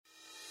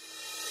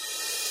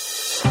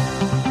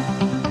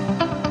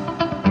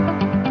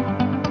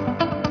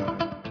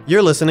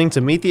You're listening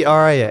to Meet the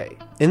RIA.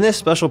 In this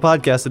special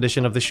podcast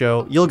edition of the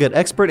show, you'll get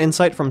expert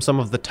insight from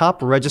some of the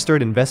top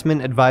registered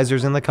investment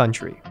advisors in the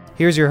country.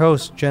 Here's your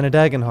host, Jenna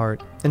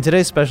Dagenhart, and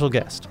today's special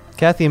guest,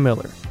 Kathy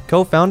Miller,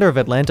 co-founder of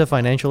Atlanta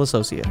Financial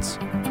Associates.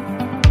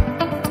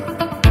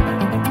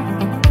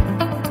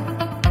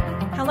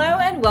 Hello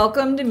and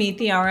welcome to Meet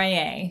the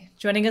RIA.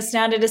 Joining us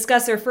now to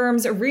discuss our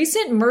firm's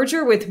recent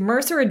merger with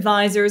Mercer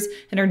Advisors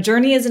and her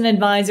journey as an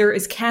advisor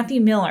is Kathy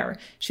Miller.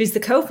 She's the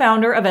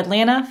co-founder of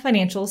Atlanta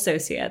Financial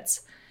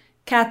Associates.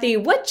 Kathy,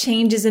 what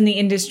changes in the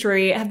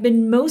industry have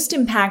been most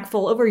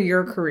impactful over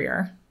your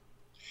career?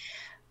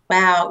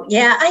 Wow.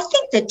 Yeah, I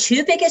think the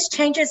two biggest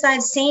changes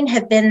I've seen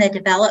have been the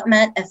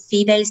development of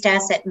fee-based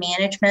asset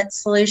management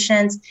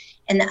solutions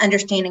and the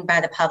understanding by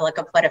the public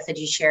of what a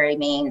fiduciary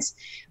means.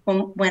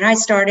 When I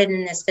started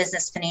in this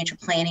business, financial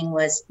planning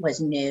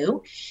was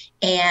new,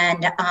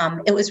 and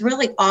it was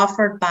really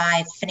offered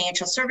by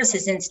financial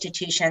services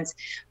institutions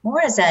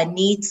more as a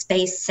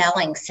needs-based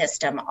selling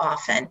system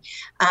often,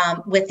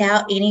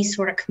 without any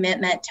sort of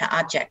commitment to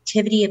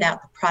objectivity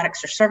about the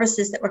products or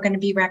services that were going to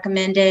be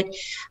recommended,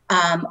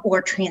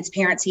 or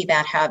transparency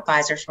about how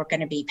advisors were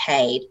going to be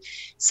paid.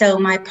 So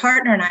my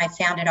partner and I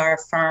founded our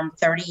firm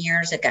 30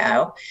 years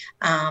ago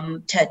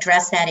to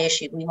address that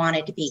issue. We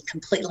wanted to be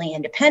completely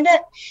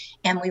independent,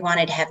 and we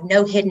wanted to have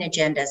no hidden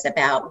agendas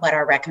about what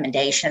our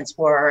recommendations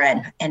were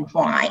and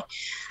why.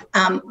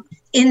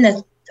 In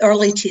the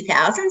early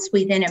 2000s,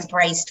 we then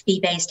embraced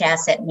fee-based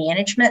asset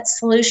management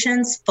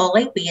solutions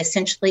fully. We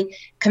essentially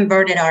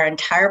converted our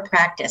entire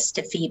practice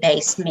to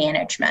fee-based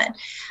management.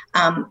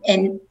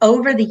 And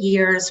over the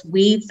years,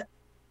 we've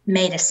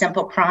made a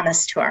simple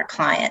promise to our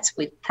clients.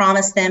 We've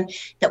promised them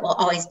that we'll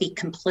always be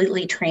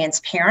completely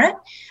transparent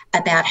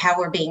about how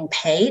we're being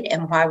paid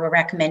and why we're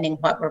recommending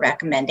what we're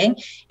recommending,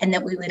 and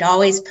that we would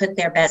always put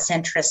their best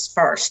interests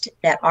first,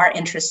 that our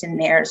interests and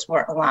theirs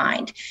were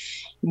aligned.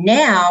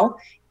 Now,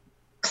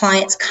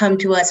 clients come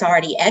to us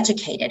already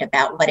educated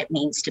about what it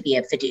means to be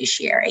a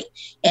fiduciary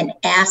and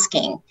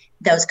asking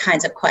those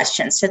kinds of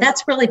questions. So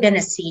that's really been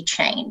a sea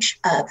change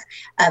of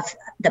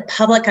the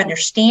public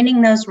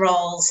understanding those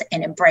roles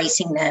and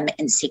embracing them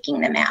and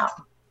seeking them out.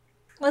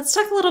 Let's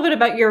talk a little bit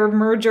about your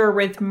merger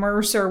with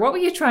Mercer. What were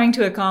you trying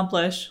to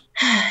accomplish?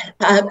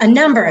 A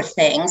number of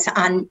things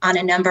on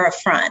a number of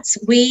fronts.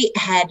 We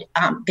had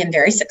been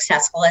very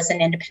successful as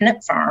an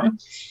independent firm,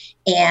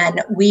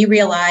 and we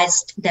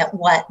realized that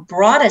what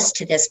brought us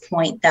to this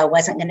point, though,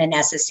 wasn't going to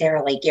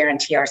necessarily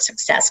guarantee our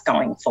success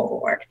going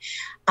forward.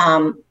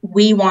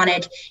 We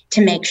wanted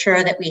to make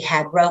sure that we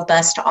had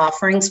robust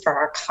offerings for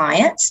our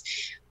clients.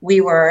 We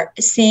were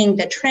seeing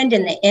the trend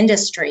in the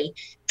industry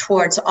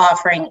towards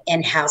offering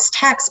in-house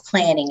tax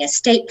planning,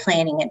 estate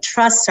planning, and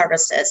trust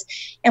services.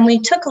 And we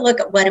took a look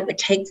at what it would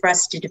take for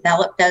us to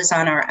develop those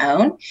on our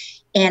own.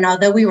 And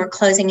although we were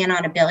closing in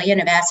on $1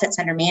 billion of assets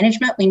under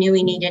management, we knew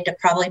we needed to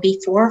probably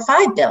be $4 or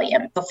 $5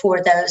 billion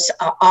before those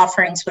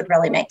offerings would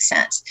really make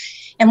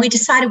sense. And we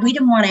decided we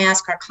didn't want to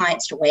ask our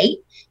clients to wait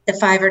the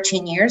 5 or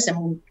 10 years,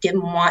 and we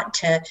didn't want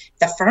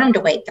the firm to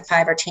wait the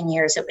 5 or 10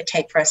 years it would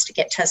take for us to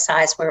get to a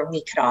size where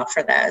we could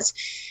offer those.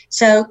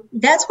 So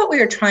that's what we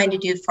were trying to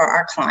do for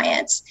our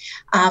clients.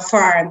 For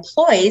our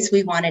employees,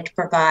 we wanted to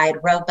provide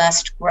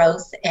robust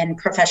growth and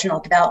professional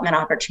development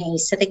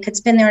opportunities so they could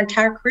spend their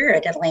entire career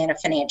at Atlanta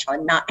Financial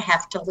and not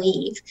have to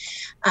leave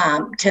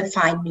to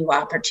find new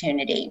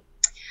opportunity.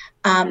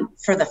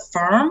 For the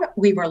firm,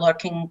 we were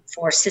looking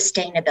for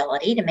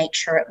sustainability to make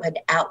sure it would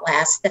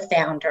outlast the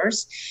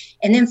founders.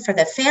 And then for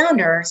the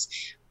founders,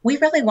 we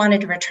really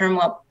wanted to return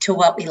to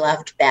what we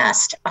loved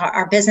best.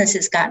 Our business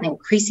has gotten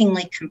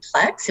increasingly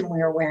complex, and we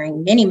were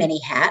wearing many, many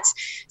hats,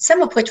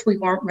 some of which we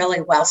weren't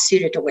really well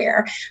suited to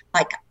wear,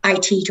 like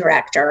IT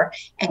director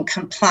and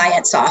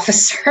compliance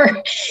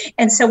officer.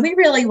 And so we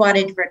really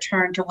wanted to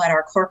return to what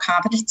our core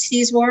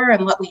competencies were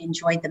and what we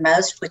enjoyed the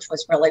most, which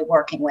was really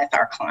working with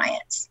our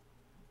clients.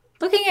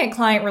 Looking at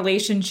client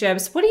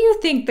relationships, what do you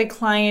think the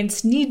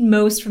clients need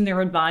most from their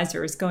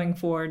advisors going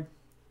forward?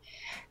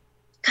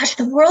 Gosh,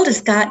 the world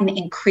has gotten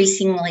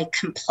increasingly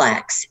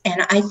complex,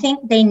 and I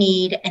think they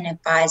need an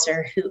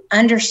advisor who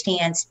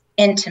understands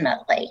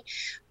intimately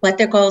what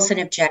their goals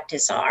and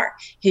objectives are,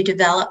 who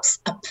develops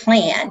a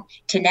plan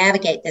to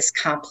navigate this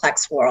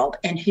complex world,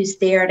 and who's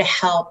there to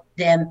help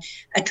them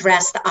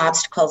address the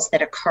obstacles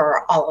that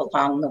occur all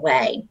along the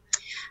way.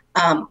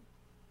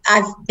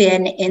 I've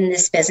been in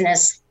this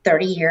business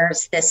 30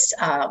 years. This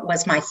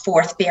was my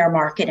fourth bear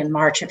market in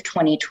March of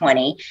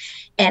 2020.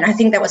 And I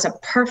think that was a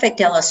perfect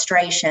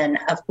illustration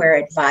of where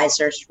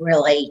advisors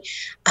really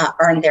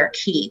earn their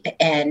keep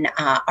and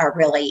are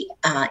really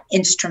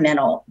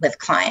instrumental with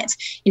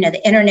clients. You know,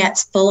 the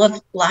internet's full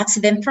of lots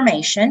of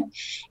information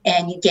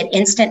and you get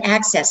instant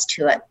access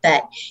to it,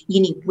 but you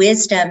need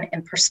wisdom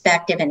and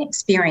perspective and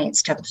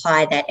experience to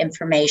apply that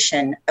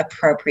information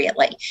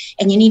appropriately.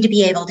 And you need to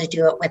be able to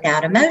do it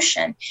without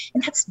emotion.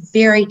 And that's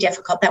very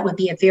difficult. That would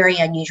be a very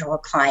unusual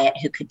client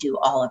who could do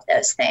all of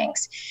those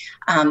things.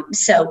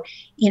 So,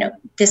 you know,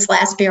 this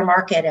last bear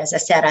market, as I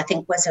said, I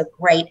think was a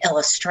great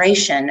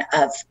illustration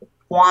of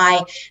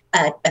why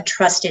a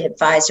trusted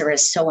advisor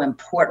is so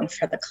important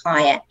for the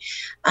client.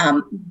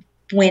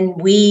 When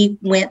we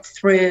went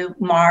through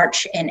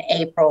March and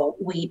April,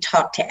 we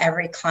talked to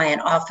every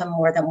client, often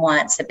more than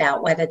once,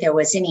 about whether there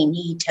was any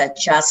need to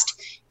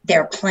adjust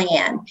their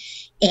plan.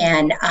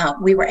 And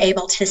we were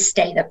able to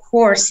stay the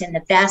course in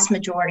the vast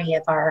majority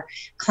of our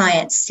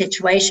clients'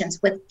 situations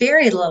with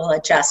very little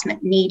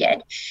adjustment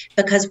needed,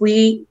 because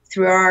we,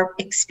 through our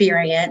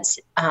experience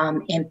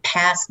in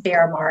past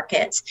bear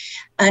markets,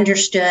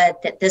 understood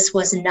that this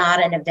was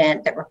not an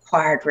event that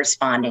required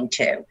responding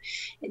to.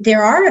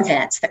 There are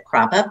events that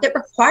crop up that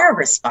require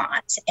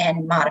response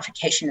and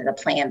modification of the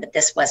plan, but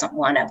this wasn't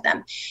one of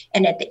them.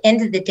 And at the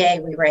end of the day,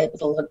 we were able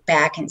to look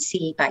back and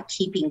see, by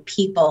keeping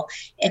people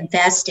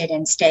invested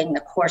and staying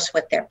the course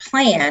with their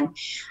plan,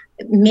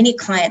 many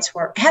clients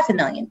were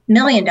 $500,000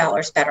 million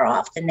better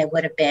off than they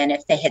would have been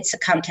if they had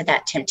succumbed to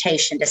that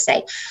temptation to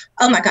say,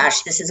 oh my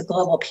gosh, this is a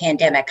global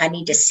pandemic. I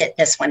need to sit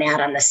this one out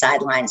on the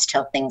sidelines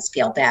till things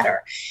feel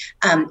better.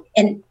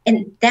 And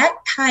that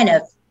kind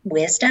of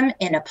wisdom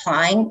in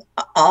applying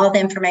all the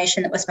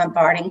information that was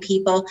bombarding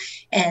people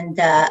and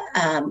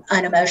the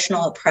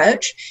unemotional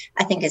approach,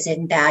 I think, is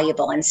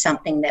invaluable and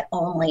something that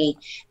only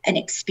an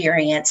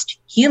experienced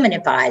human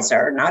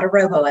advisor, not a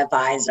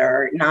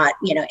robo-advisor, not,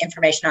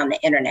 information on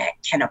the internet,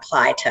 can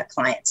apply to a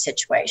client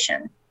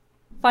situation.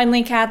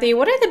 Finally, Kathy,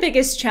 what are the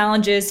biggest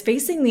challenges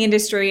facing the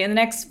industry in the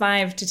next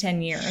 5 to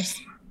 10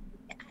 years?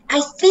 I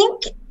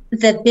think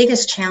the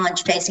biggest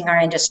challenge facing our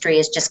industry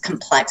is just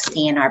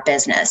complexity in our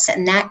business.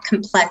 And that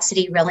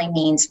complexity really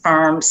means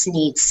firms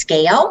need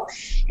scale,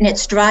 and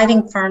it's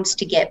driving firms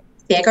to get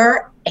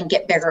bigger and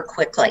get bigger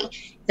quickly.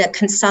 The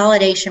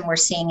consolidation we're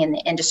seeing in the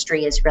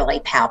industry is really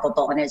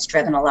palpable, and it's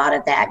driven a lot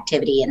of the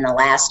activity in the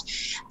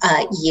last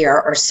year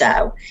or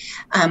so.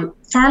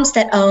 Firms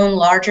that own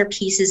larger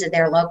pieces of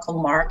their local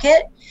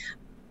market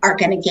are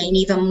going to gain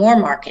even more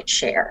market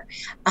share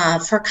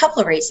for a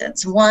couple of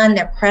reasons. One,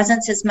 their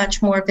presence is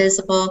much more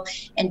visible,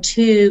 and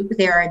two,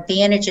 there are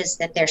advantages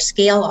that their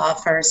scale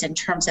offers in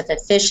terms of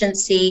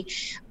efficiency,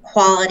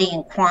 quality,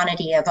 and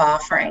quantity of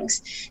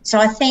offerings. So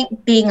I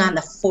think being on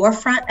the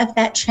forefront of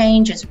that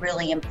change is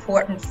really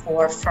important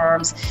for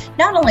firms,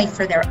 not only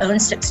for their own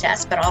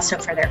success, but also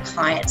for their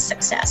clients'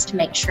 success, to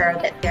make sure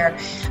that they're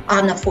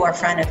on the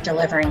forefront of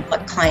delivering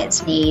what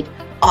clients need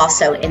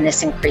also in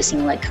this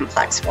increasingly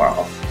complex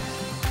world.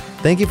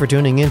 Thank you for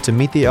tuning in to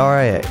Meet the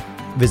RIA.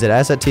 Visit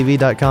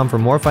assettv.com for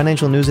more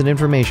financial news and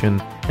information,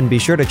 and be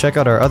sure to check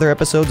out our other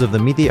episodes of the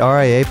Meet the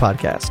RIA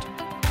podcast.